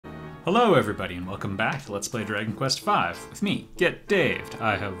Hello everybody and welcome back to Let's Play Dragon Quest V with me, Get Daved.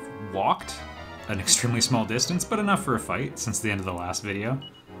 I have walked an extremely small distance, but enough for a fight since the end of the last video.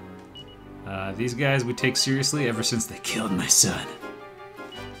 These guys we take seriously ever since they killed my son.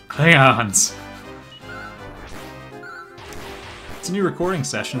 Klingons! It's a new recording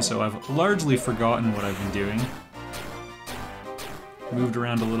session, so I've largely forgotten what I've been doing. Moved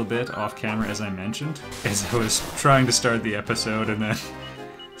around a little bit off camera as I mentioned, as I was trying to start the episode and then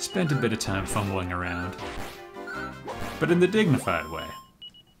spent a bit of time fumbling around, but in the dignified way.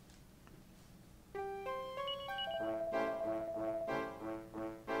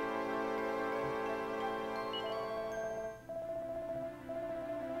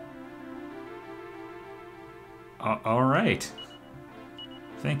 All right.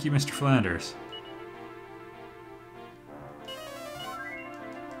 Thank you, Mr. Flanders.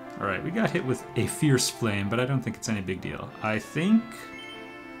 All right, we got hit with a fierce flame, but I don't think it's any big deal. I think...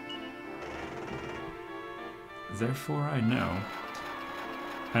 Therefore, I know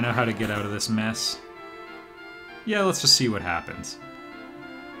how to get out of this mess. Yeah, let's just see what happens.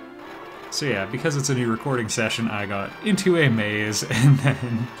 So yeah, because it's a new recording session, I got into a maze and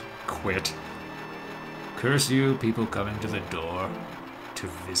then quit. Curse you, people coming to the door to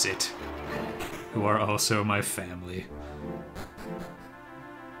visit, who are also my family.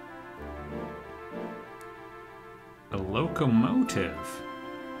 A locomotive.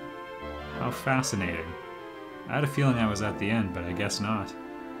 How fascinating. I had a feeling I was at the end, but I guess not.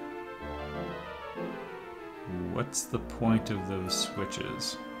 What's the point of those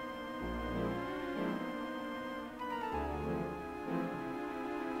switches?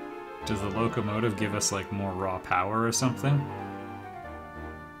 Does the locomotive give us, like, more raw power or something?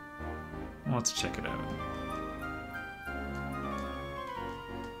 Let's check it out.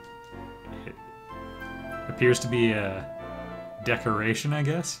 It appears to be a decoration, I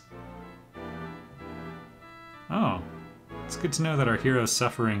guess? Oh, it's good to know that our hero's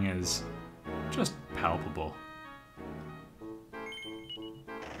suffering is just palpable.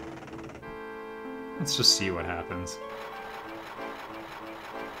 Let's just see what happens.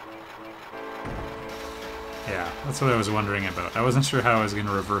 Yeah, that's what I was wondering about. I wasn't sure how I was going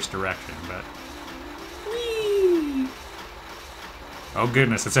to reverse direction, but... Whee! Oh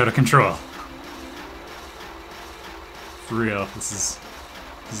goodness, it's out of control. For real, this is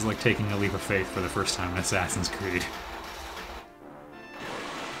like taking a leap of faith for the first time in Assassin's Creed.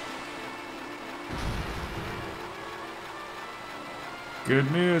 Good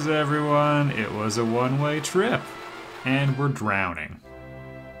news, everyone! It was a one-way trip, and we're drowning.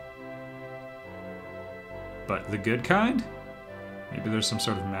 But the good kind? Maybe there's some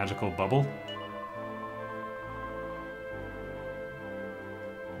sort of magical bubble?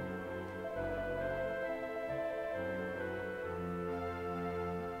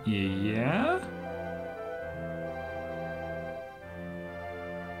 Yeah?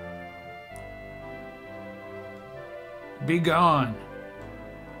 Be gone.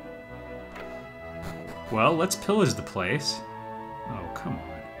 Well, let's pillage the place. Oh, come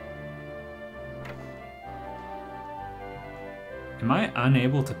on. Am I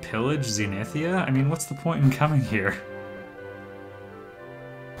unable to pillage Zenithia? I mean, what's the point in coming here?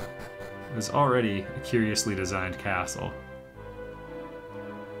 It was already a curiously designed castle.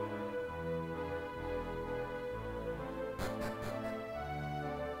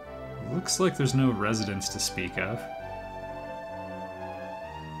 Looks like there's no residents to speak of.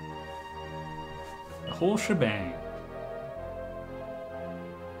 The whole shebang.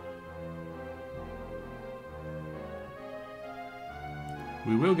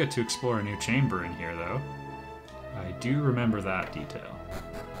 We will get to explore a new chamber in here, though. I do remember that detail.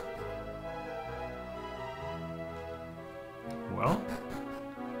 Well...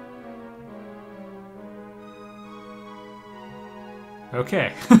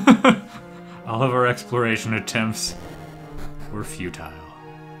 Okay. All of our exploration attempts were futile.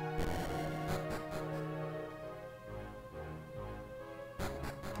 The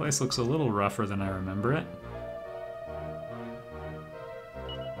place looks a little rougher than I remember it.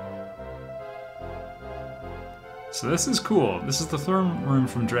 So this is cool. This is the throne room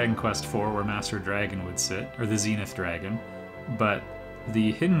from Dragon Quest IV where Master Dragon would sit, or the Zenith Dragon. But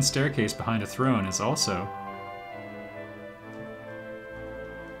the hidden staircase behind a throne is also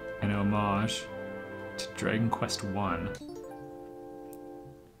an homage to Dragon Quest I.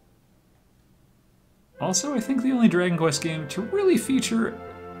 Also, I think the only Dragon Quest game to really feature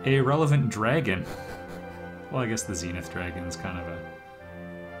a relevant dragon. Well, I guess the Zenith Dragon is kind of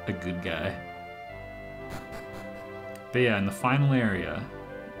a good guy. But yeah, in the final area,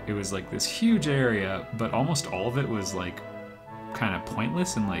 it was like this huge area, but almost all of it was like kind of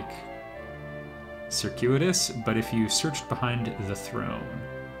pointless and like circuitous, but if you searched behind the throne,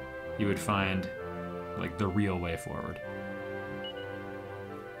 you would find, like, the real way forward.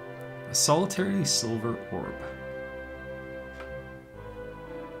 A solitary silver orb.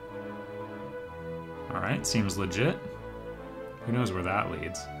 Alright, seems legit. Who knows where that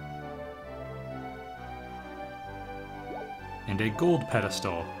leads? And a gold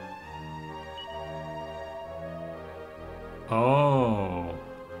pedestal. Oh.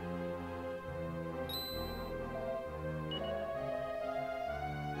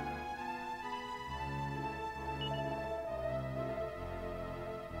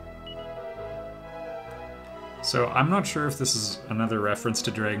 So I'm not sure if this is another reference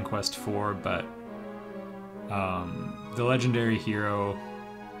to Dragon Quest IV, but the legendary hero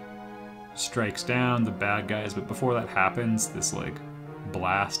strikes down the bad guys, but before that happens, this like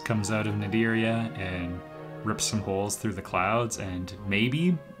blast comes out of Nidiria and rips some holes through the clouds and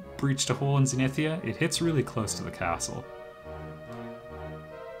maybe breached a hole in Zenithia. It hits really close to the castle.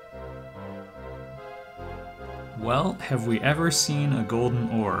 Well, have we ever seen a golden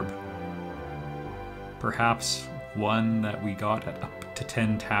orb? Perhaps one that we got at up to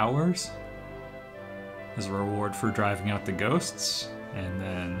 10 towers as a reward for driving out the ghosts, and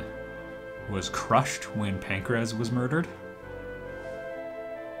then was crushed when Pancrase was murdered.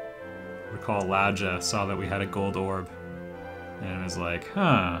 Recall Ladja saw that we had a gold orb and was like,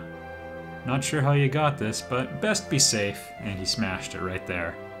 huh, not sure how you got this, but best be safe, and he smashed it right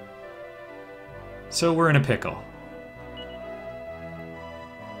there. So we're in a pickle.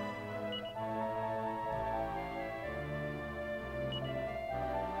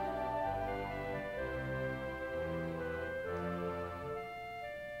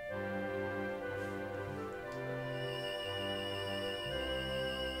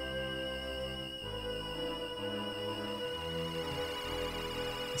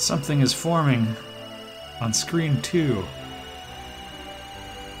 Something is forming on screen 2.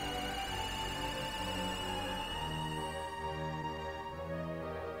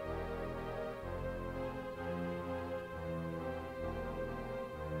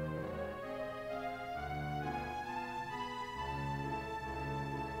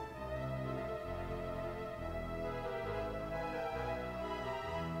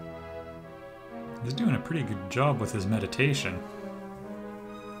 He's doing a pretty good job with his meditation.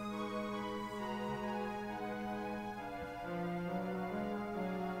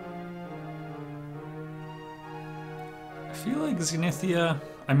 I feel like Zenithia,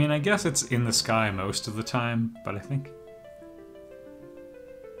 I mean, I guess it's in the sky most of the time, but I think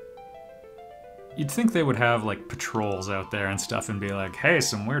you'd think they would have like patrols out there and stuff and be like, hey,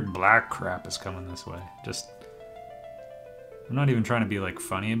 some weird black crap is coming this way. Just, I'm not even trying to be like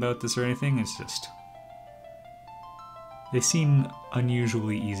funny about this or anything, it's just, they seem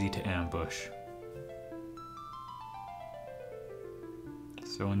unusually easy to ambush.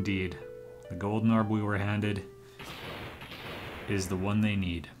 So indeed, the golden orb we were handed is the one they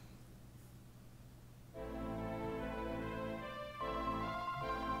need.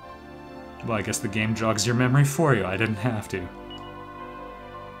 Well, I guess the game jogs your memory for you. I didn't have to.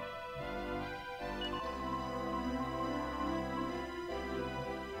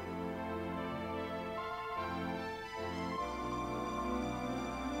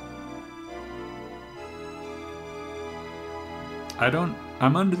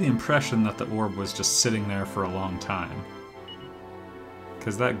 I'm under the impression that the orb was just sitting there for a long time.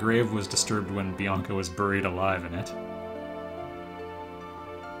 Because that grave was disturbed when Bianca was buried alive in it.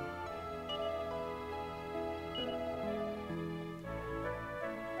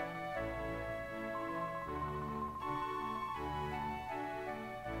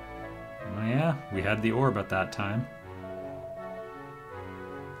 Oh yeah, we had the orb at that time.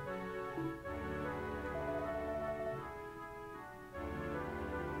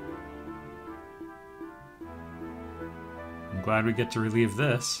 I'm glad we get to relieve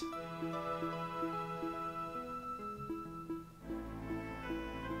this.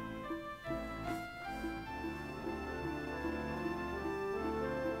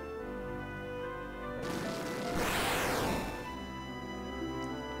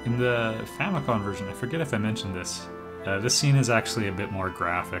 In the Famicom version, I forget if I mentioned this, this scene is actually a bit more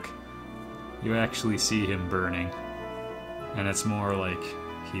graphic. You actually see him burning, and it's more like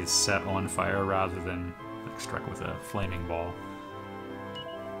he's set on fire rather than like struck with a flaming ball.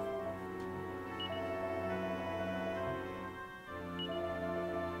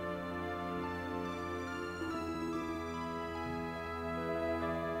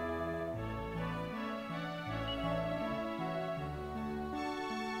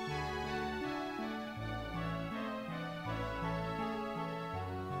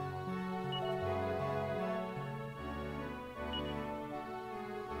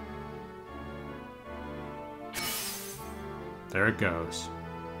 there it goes.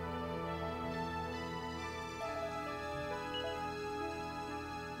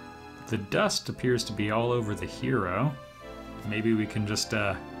 The dust appears to be all over the hero. Maybe we can just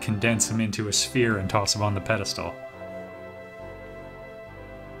condense him into a sphere and toss him on the pedestal.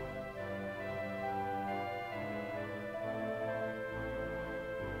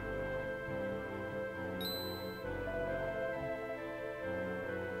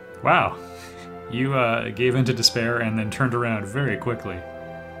 Wow, you gave in to despair and then turned around very quickly.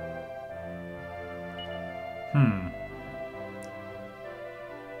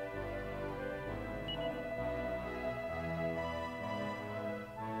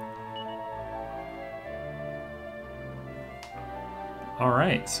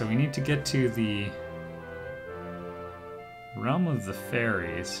 Alright, so we need to get to the realm of the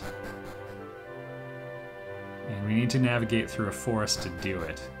fairies. And we need to navigate through a forest to do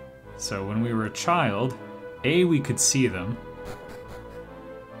it. So when we were a child, A, we could see them,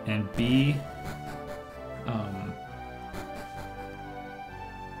 and B,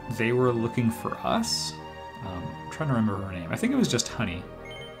 they were looking for us? I'm trying to remember her name. I think it was just Honey.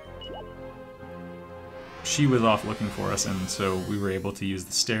 She was off looking for us, and so we were able to use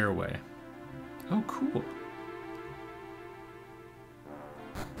the stairway. Oh, cool.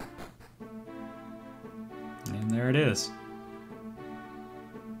 And there it is.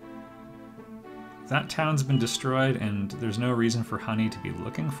 That town's been destroyed, and there's no reason for Honey to be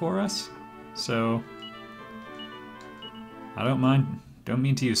looking for us. So, I don't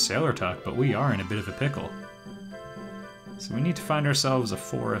mean to use sailor talk, but we are in a bit of a pickle. So we need to find ourselves a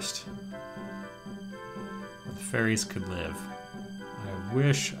forest where the fairies could live. I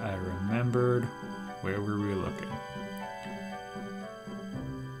wish I remembered where we were looking.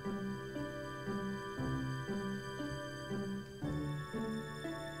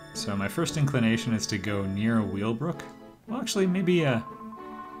 So my first inclination is to go near a Wheelbrook. Well, actually, maybe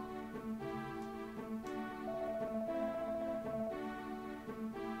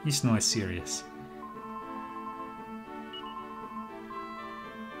He's not serious.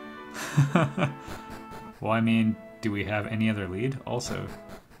 Well, I mean, do we have any other lead? Also...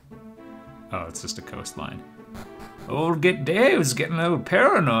 Oh, it's just a coastline. Old Get Dave's getting a little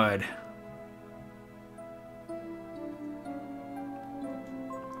paranoid.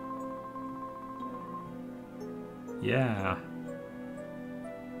 Yeah.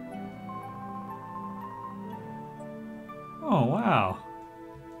 Oh, wow.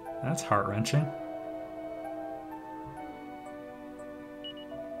 That's heart-wrenching.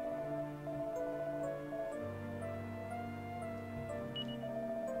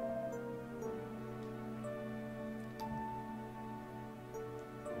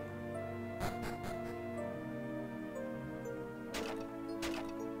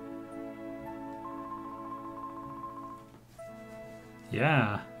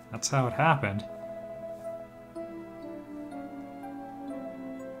 Yeah, that's how it happened.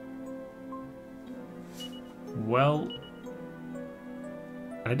 Well,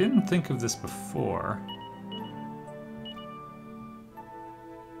 I didn't think of this before.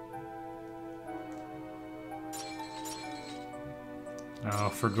 Oh,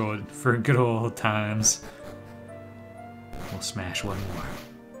 for good old times. We'll smash one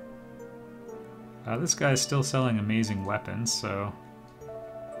more. This guy's still selling amazing weapons, so...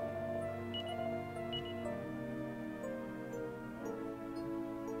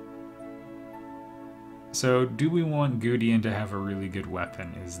 So, do we want Gudien to have a really good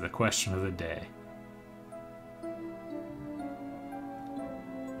weapon is the question of the day.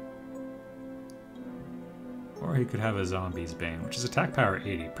 Or he could have a Zombie's Bane, which is attack power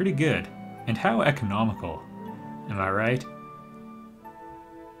 80. Pretty good. And how economical. Am I right?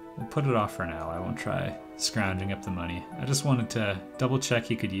 We'll put it off for now. I won't try scrounging up the money. I just wanted to double check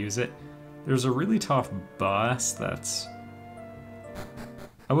he could use it. There's a really tough boss that's...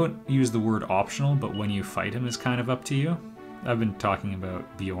 I won't use the word optional, but when you fight him is kind of up to you. I've been talking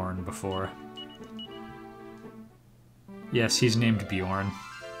about Bjorn before. Yes, he's named Bjorn.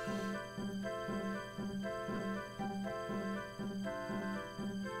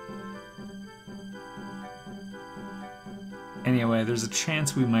 Anyway, there's a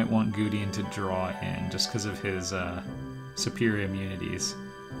chance we might want Gudien to draw in just because of his superior immunities.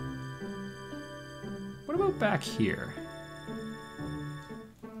 What about back here?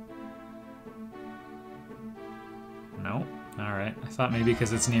 No? Alright. I thought maybe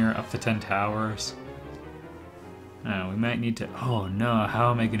because it's near up to 10 towers. Oh, we might need to... Oh no,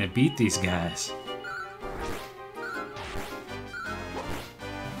 how am I gonna beat these guys?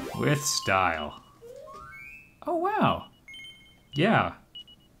 With style. Oh wow. Yeah.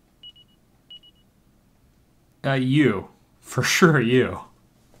 You. For sure you.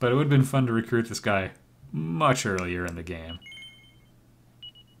 But it would have been fun to recruit this guy much earlier in the game.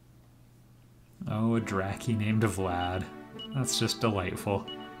 Oh, a Draki named Vlad. That's just delightful.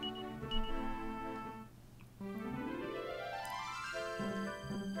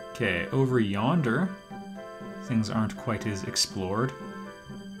 Okay, over yonder, things aren't quite as explored.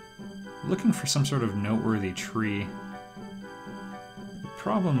 Looking for some sort of noteworthy tree. The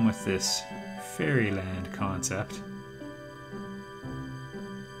problem with this fairyland concept...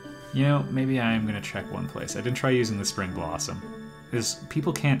 You know, maybe I am going to check one place. I did try using the Spring Blossom. Is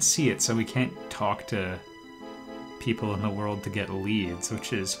people can't see it, so we can't talk to people in the world to get leads,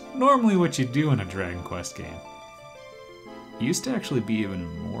 which is normally what you do in a Dragon Quest game. It used to actually be even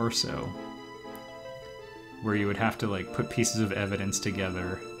more so, where you would have to like put pieces of evidence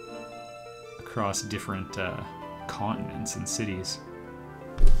together across different continents and cities.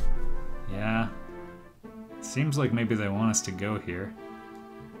 Yeah, seems like maybe they want us to go here.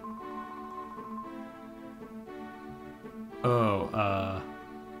 Oh,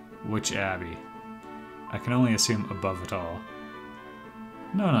 which abbey? I can only assume above it all.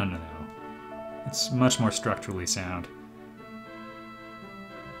 No. It's much more structurally sound.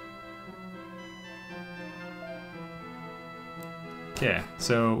 Okay,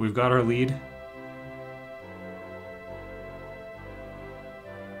 so we've got our lead.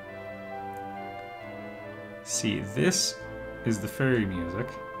 See, this is the fairy music.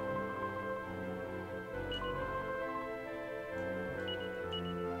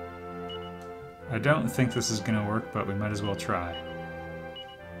 I don't think this is gonna work, but we might as well try.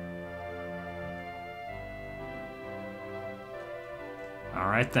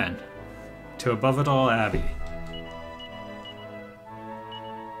 Alright then. To Above It All Abbey.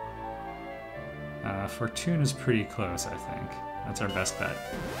 Fortune is pretty close, I think. That's our best bet.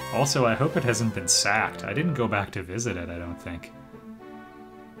 Also, I hope it hasn't been sacked. I didn't go back to visit it, I don't think.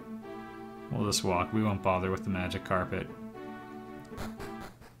 We'll just walk. We won't bother with the magic carpet.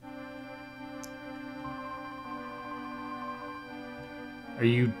 Are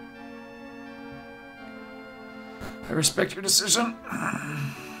you... I respect your decision.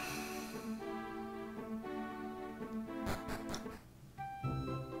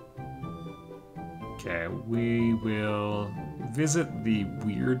 Okay, we will visit the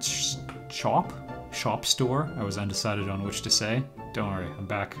weird shop store. I was undecided on which to say. Don't worry, I'm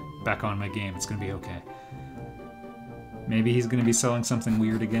back on my game. It's gonna be okay. Maybe he's gonna be selling something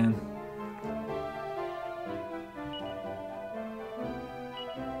weird again.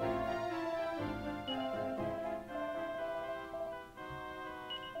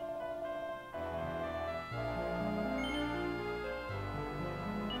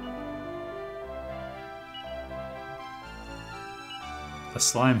 A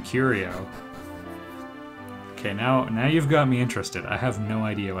slime curio. Okay, now you've got me interested. I have no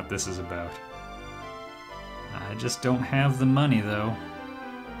idea what this is about. I just don't have the money, though.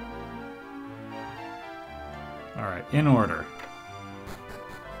 Alright, in order.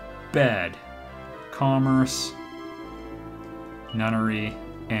 Bed, commerce, nunnery,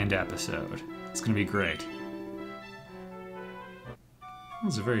 and episode. It's gonna be great. He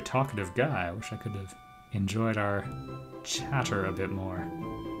was a very talkative guy. I wish I could have enjoyed our chatter a bit more.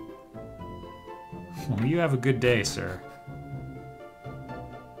 Well, you have a good day, sir.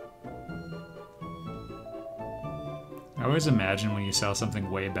 I always imagine when you sell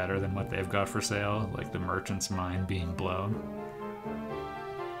something way better than what they've got for sale, like the merchant's mind being blown.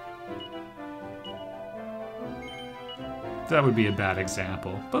 That would be a bad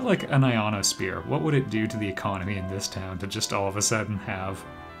example, but like an ionosphere, what would it do to the economy in this town to just all of a sudden have...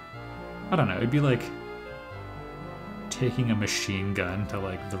 I don't know, it'd be like taking a machine gun to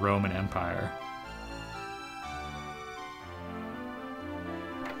like the Roman Empire.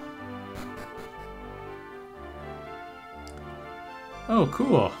 Oh,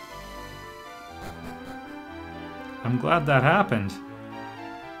 cool. I'm glad that happened.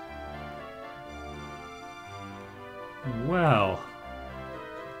 Well,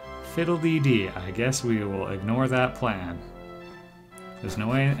 fiddle-dee-dee, I guess we will ignore that plan. There's no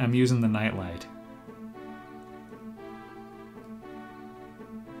way I'm using the nightlight.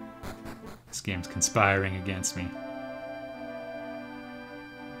 This game's conspiring against me.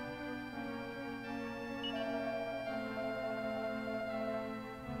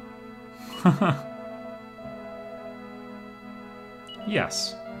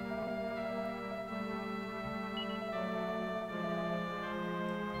 Yes.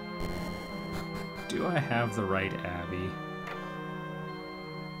 Do I have the right abbey?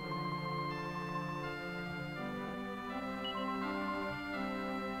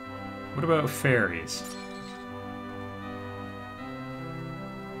 What about fairies?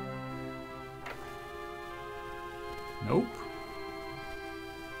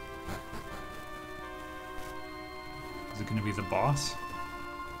 Is it gonna be the boss?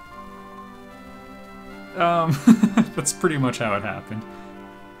 That's pretty much how it happened.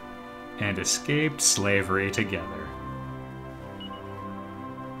 And escaped slavery together.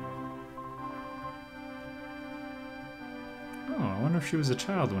 Oh, I wonder if she was a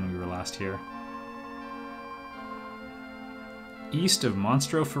child when we were last here. East of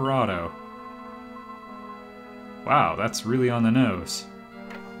Monstro Ferrato. Wow, that's really on the nose.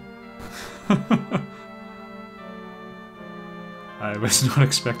 I was not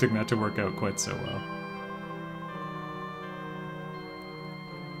expecting that to work out quite so well.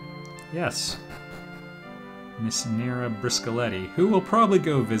 Yes. Miss Nera Briscoletti, who will probably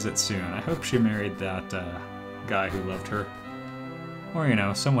go visit soon. I hope she married that guy who loved her. Or, you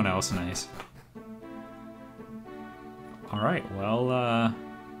know, someone else nice. Alright, well,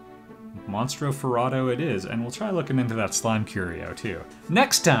 Monstro Ferrato it is, and we'll try looking into that slime curio, too.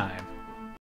 Next time!